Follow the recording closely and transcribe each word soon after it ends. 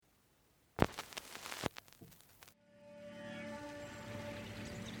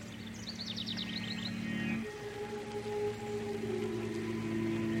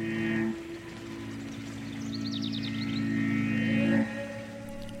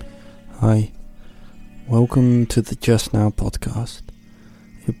Hi, welcome to the Just Now podcast,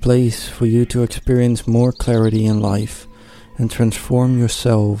 a place for you to experience more clarity in life and transform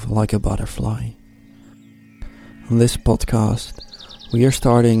yourself like a butterfly. On this podcast, we are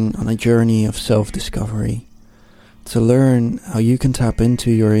starting on a journey of self-discovery to learn how you can tap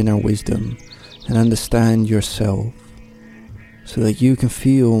into your inner wisdom and understand yourself so that you can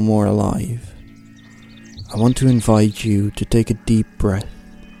feel more alive. I want to invite you to take a deep breath.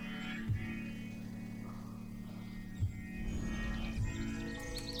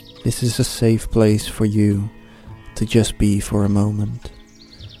 This is a safe place for you to just be for a moment,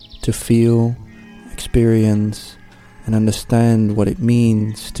 to feel, experience, and understand what it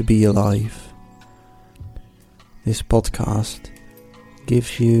means to be alive. This podcast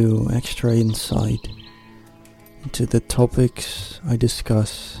gives you extra insight into the topics I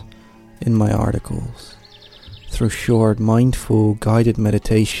discuss in my articles through short, mindful, guided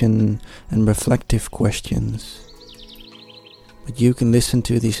meditation and reflective questions. But you can listen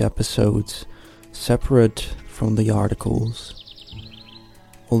to these episodes separate from the articles.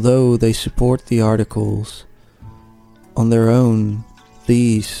 Although they support the articles, on their own,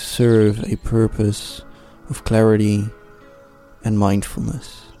 these serve a purpose of clarity and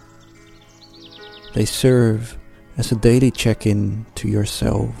mindfulness. They serve as a daily check-in to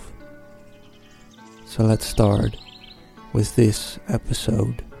yourself. So let's start with this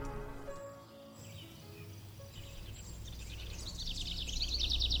episode.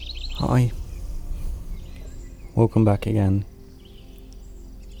 Hi, welcome back again,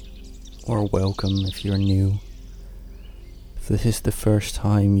 or welcome if you're new. If this is the first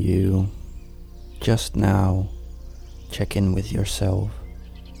time you just now check in with yourself.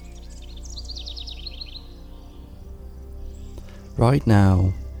 Right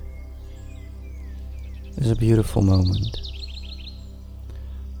now is a beautiful moment,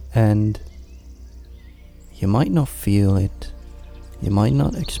 and you might not feel it. You might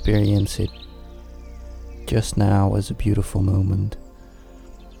not experience it just now as a beautiful moment.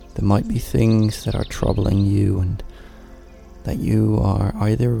 There might be things that are troubling you and that you are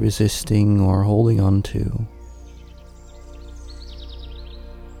either resisting or holding on to.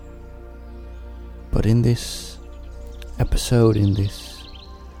 But in this episode, in this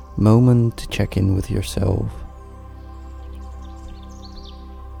moment to check in with yourself,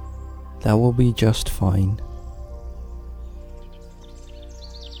 that will be just fine.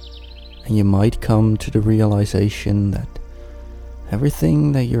 And you might come to the realization that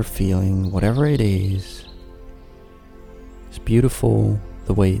everything that you're feeling, whatever it is beautiful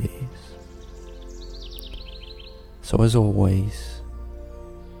the way it is. So as always,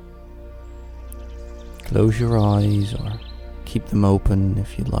 close your eyes or keep them open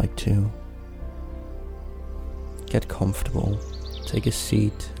if you'd like to. Get comfortable, take a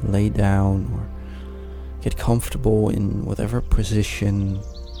seat, lay down, or get comfortable in whatever position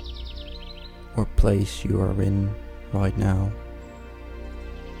or place you are in right now.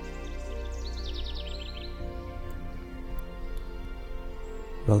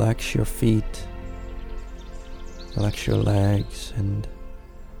 Relax your feet, relax your legs and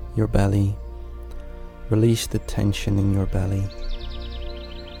your belly. Release the tension in your belly.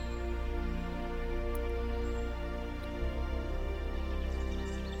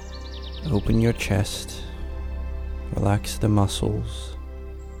 Open your chest, relax the muscles.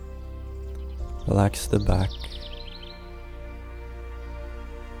 Relax the back.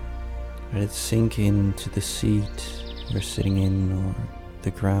 Let it sink into the seat you're sitting in or the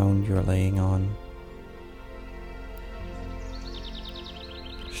ground you're laying on.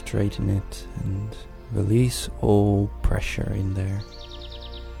 Straighten it and release all pressure in there.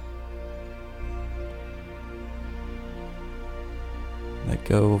 Let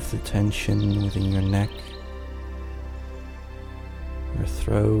go of the tension within your neck, your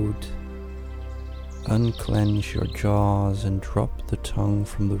throat. Unclench your jaws and drop the tongue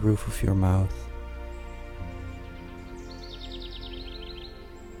from the roof of your mouth.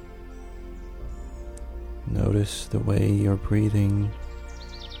 Notice the way you're breathing,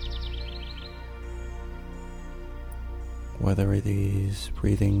 whether it is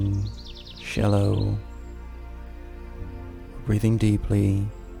breathing shallow, or breathing deeply,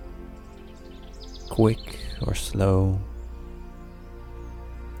 quick or slow.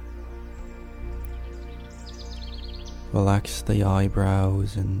 Relax the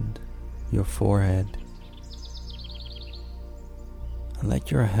eyebrows and your forehead, and let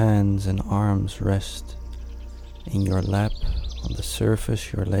your hands and arms rest in your lap, on the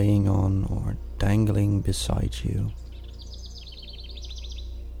surface you're laying on or dangling beside you.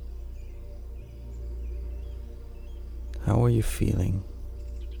 How are you feeling?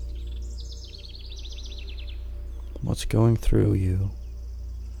 What's going through you?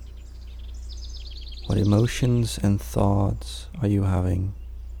 What emotions and thoughts are you having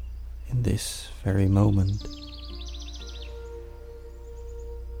in this very moment?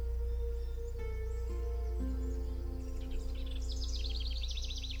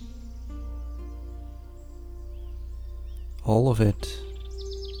 All of it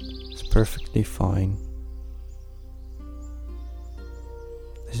is perfectly fine.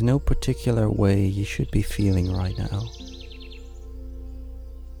 There's no particular way you should be feeling right now.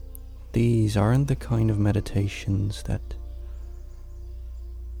 These aren't the kind of meditations that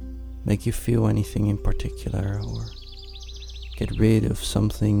make you feel anything in particular or get rid of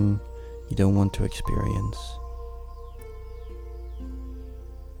something you don't want to experience.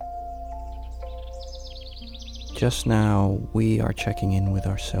 Just now, we are checking in with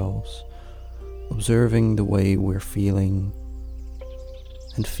ourselves, observing the way we're feeling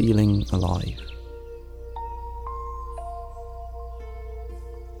and feeling alive.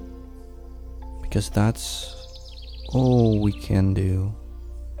 Because that's all we can do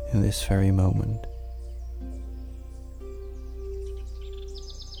in this very moment.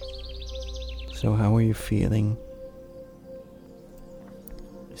 So how are you feeling?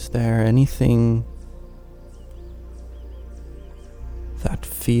 Is there anything that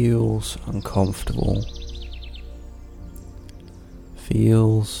feels uncomfortable,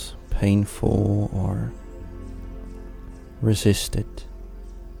 feels painful or resisted?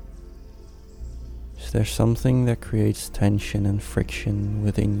 Is there something that creates tension and friction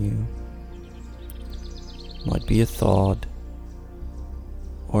within you? Might be a thought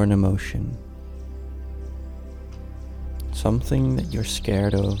or an emotion. Something that you're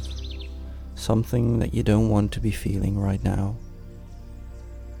scared of, something that you don't want to be feeling right now.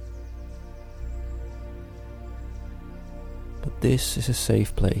 But this is a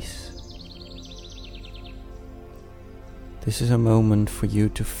safe place. This is a moment for you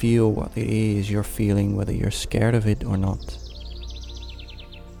to feel what it is you're feeling, whether you're scared of it or not.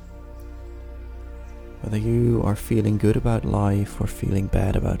 Whether you are feeling good about life or feeling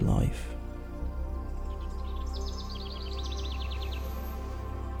bad about life.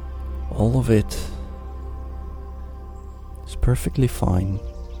 All of it is perfectly fine.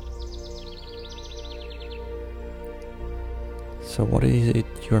 So what is it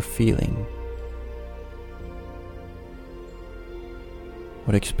you're feeling?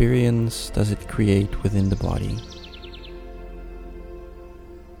 What experience does it create within the body?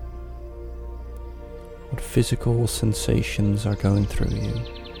 What physical sensations are going through you?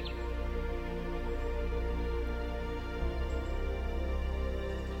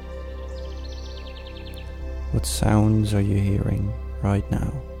 What sounds are you hearing right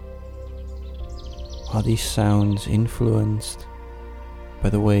now? Are these sounds influenced by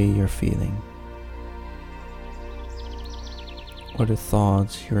the way you're feeling? Or the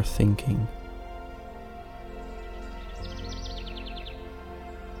thoughts you're thinking?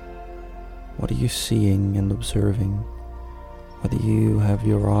 What are you seeing and observing, whether you have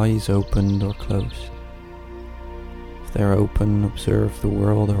your eyes opened or closed? If they're open, observe the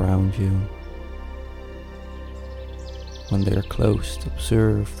world around you. When they're closed,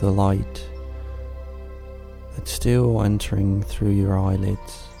 observe the light that's still entering through your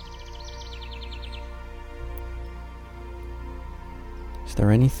eyelids. Is there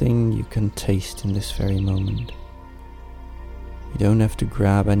anything you can taste in this very moment? You don't have to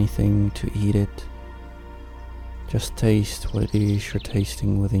grab anything to eat it. Just taste what it is you're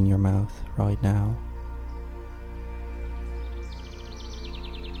tasting within your mouth right now.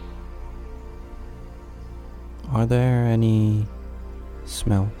 Are there any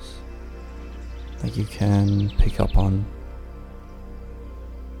smells that you can pick up on?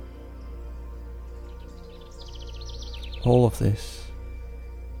 All of this,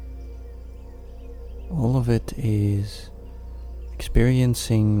 all of it is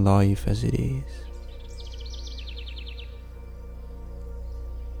experiencing life as it is.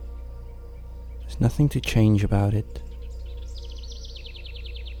 There's nothing to change about it.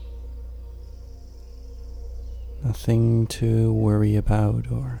 Nothing to worry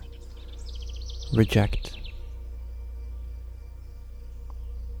about or reject.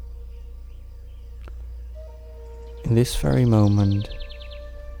 In this very moment,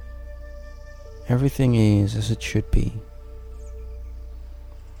 everything is as it should be.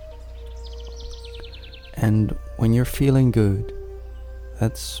 And when you're feeling good,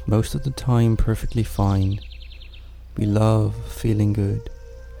 that's most of the time perfectly fine. We love feeling good.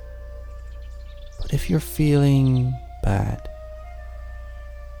 But if you're feeling bad,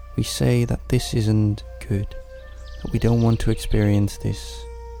 we say that this isn't good, that we don't want to experience this,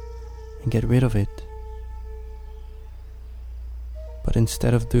 and get rid of it. But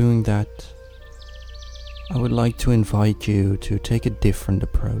instead of doing that, I would like to invite you to take a different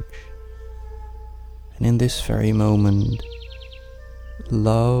approach. And in this very moment,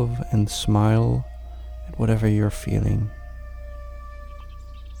 love and smile at whatever you're feeling.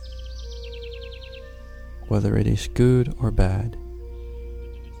 Whether it is good or bad.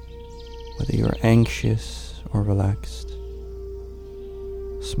 Whether you're anxious or relaxed.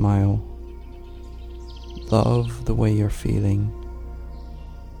 Smile. Love the way you're feeling.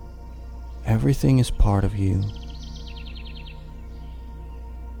 Everything is part of you.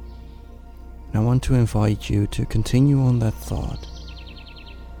 And I want to invite you to continue on that thought.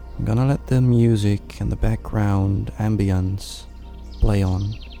 I'm gonna let the music and the background ambience play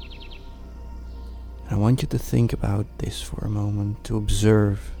on. And I want you to think about this for a moment, to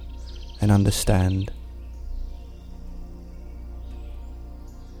observe and understand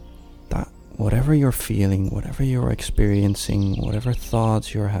that whatever you're feeling, whatever you're experiencing, whatever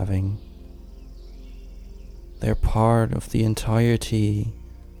thoughts you're having, they're part of the entirety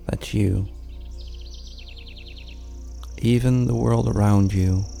that's you. Even the world around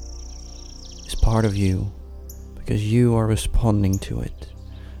you is part of you because you are responding to it.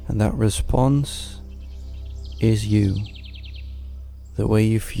 And that response is you. The way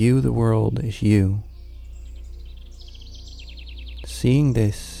you view the world is you. Seeing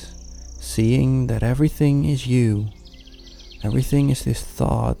this, seeing that everything is you, everything is this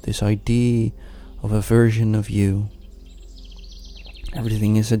thought, this idea of a version of you.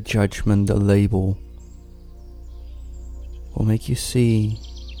 Everything is a judgment, a label. Will make you see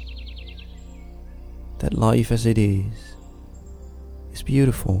that life as it is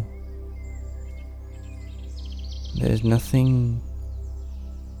beautiful. There's nothing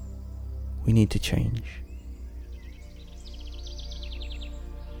we need to change.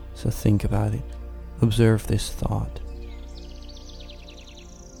 So think about it. Observe this thought.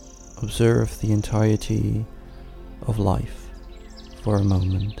 Observe the entirety of life for a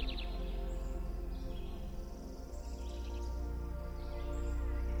moment.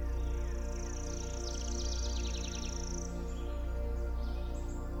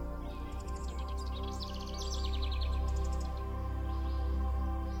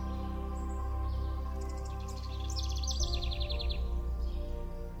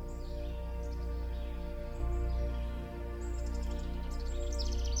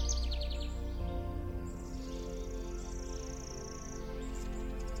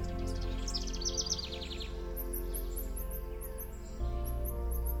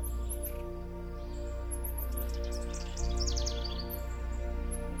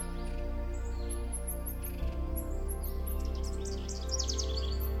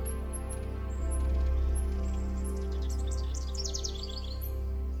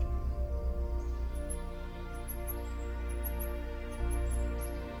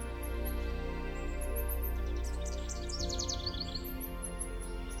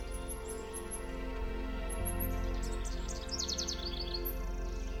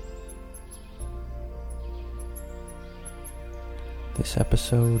 This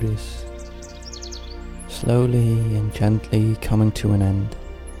episode is slowly and gently coming to an end.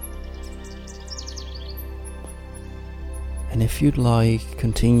 And if you'd like,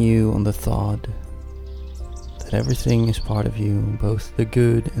 continue on the thought that everything is part of you, both the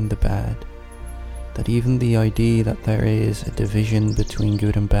good and the bad. That even the idea that there is a division between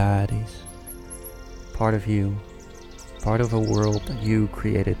good and bad is part of you, part of a world that you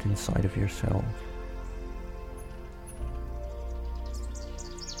created inside of yourself.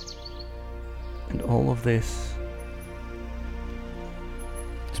 And all of this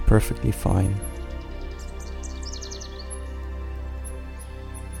is perfectly fine.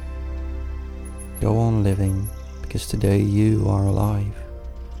 Go on living, because today you are alive.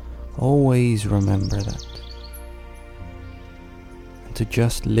 Always remember that. And to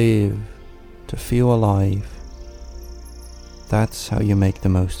just live, to feel alive, that's how you make the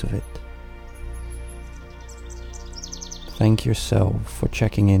most of it. Thank yourself for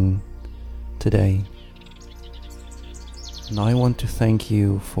checking in today. And I want to thank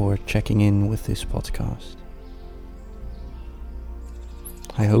you for checking in with this podcast.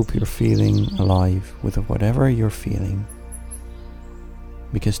 I hope you're feeling alive with whatever you're feeling,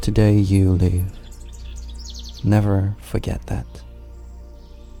 because today you live. Never forget that.